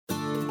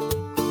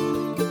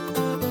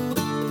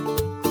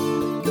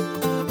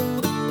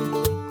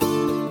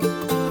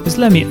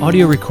Islami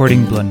audio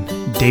recording blun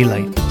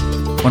Daylight.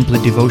 One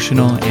play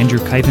devotional Andrew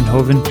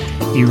Kuyvenhoven,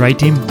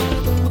 Ritim,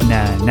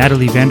 na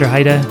Natalie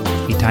Vanderheide,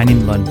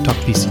 Bihainim blun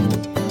Tokpisin.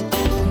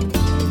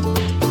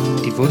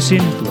 Devotion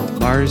blun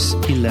Mars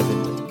 11.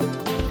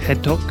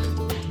 Hetok,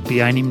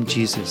 Bihainim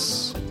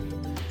Jisas.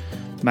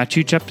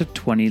 Matyu chapter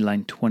 20,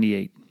 line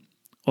 28.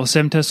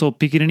 Olsem tasol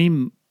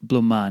Pikinini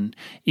Bilong Man,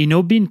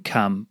 bin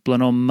kam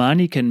blun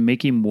man can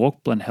mekim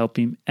walk blun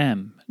helpim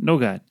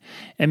Nogat,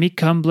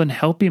 kam blun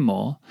helpim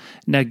all,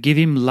 na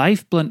givim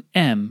life blun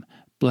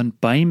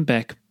baim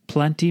back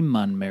planti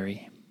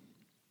manmeri.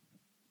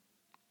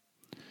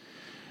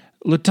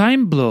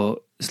 Taim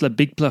Krais la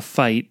bikpela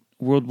fight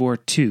World War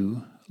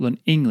II, lun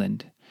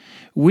England,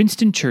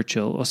 Winston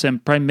Churchill,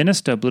 Olsem Praim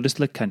Minista blut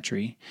la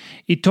kantri,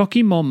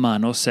 tokim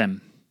man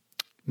Olsem.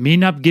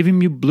 Inap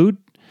givim you blut,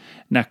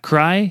 na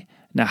krai,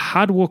 na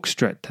hard work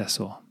stret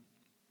tasol.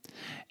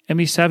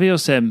 Save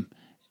Olsem,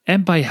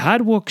 by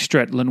hard work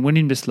stret lun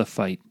winim la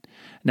fight.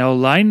 Now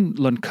lain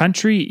lun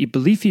kantri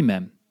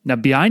bilipim, na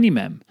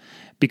Bihainim,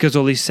 because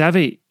oli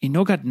save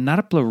Nogat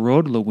Natapla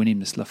road la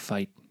winim la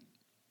fight.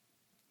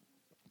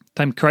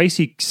 Taim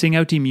Krais sing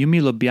out him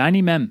yumi lo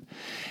Bihainim,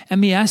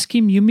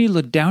 Askim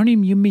la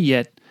downim yumi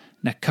yet,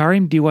 na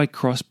karim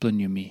cross blun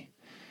yumi.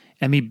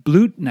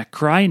 Blut na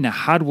krai na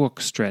hard work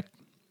stret.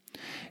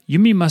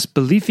 Yumi must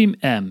bilipim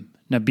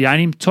na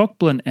Bihainim tok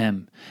blun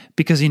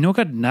because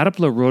Nogat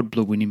Natapla road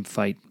blo winim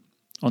fight.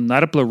 On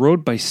Natapla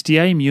road by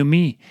stiaim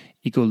yumi,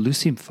 go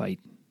lusim fight.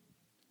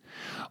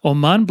 O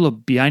man blo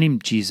Bihainim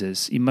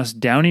Jisas, must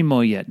down him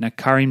all yet, na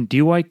karim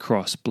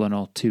cross blun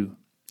all too.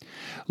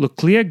 Lo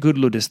clear good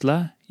lo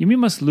disla, yumi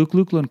must look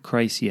lon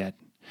Krais yet.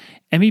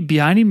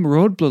 Bihainim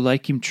road blo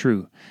like him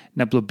true,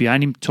 na blo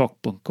Bihainim tok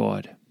blun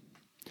God.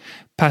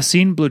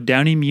 Pasin blo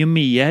down him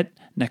yumi yet,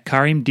 na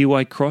karim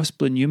cross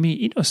blun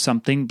yumi,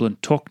 something blun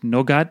tok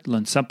Nogat,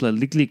 lon sampla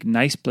liglig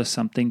nice plus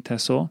something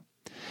tasol.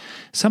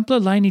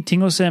 Sampla lain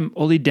Olsem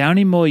oli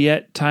downy mo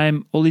yet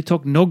time oli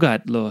tok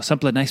Nogat lo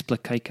sampla nice pla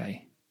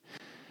kai.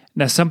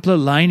 Na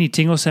sampla lain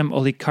Olsem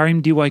oli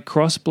karim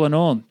cross blun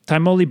all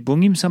time oli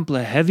bungim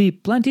sampla heavy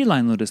planti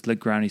lain lotus la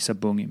ground isa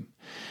bungim.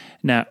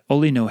 Na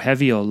oli no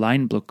heavy o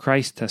lain blo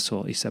Krais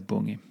tasol isa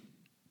bungim.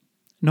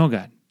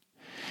 Nogat.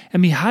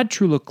 Had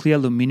true lo clear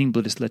lo meaning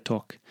bludis la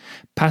tok.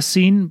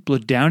 Pasin blo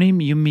downim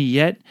yumi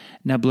yet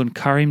na blun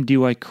karim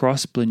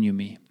cross blun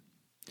yumi.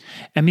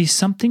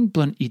 Something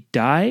blun I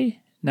die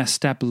na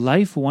stap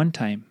life one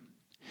time.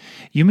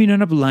 Yumi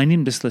non up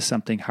linim disla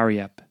something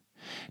hurry up.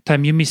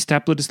 Time yumi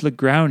stap lo disla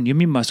ground,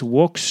 yumi must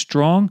walk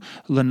strong,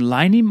 lun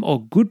linim o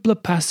good bla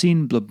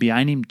pasin blo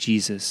Bihainim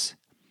Jisas.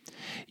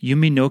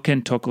 Yumi no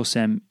ken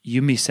tokosem,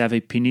 yumi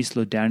save pinis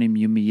lo downim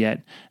yumi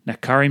yet, na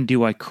karim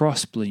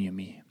cross blo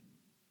yumi.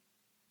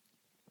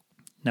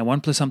 Now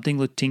one plus something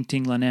lo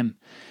ting lan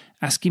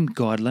Askim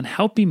God lan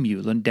helpim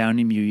you lan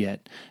downim you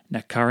yet,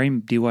 na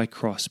karim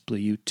cross blo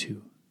you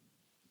too.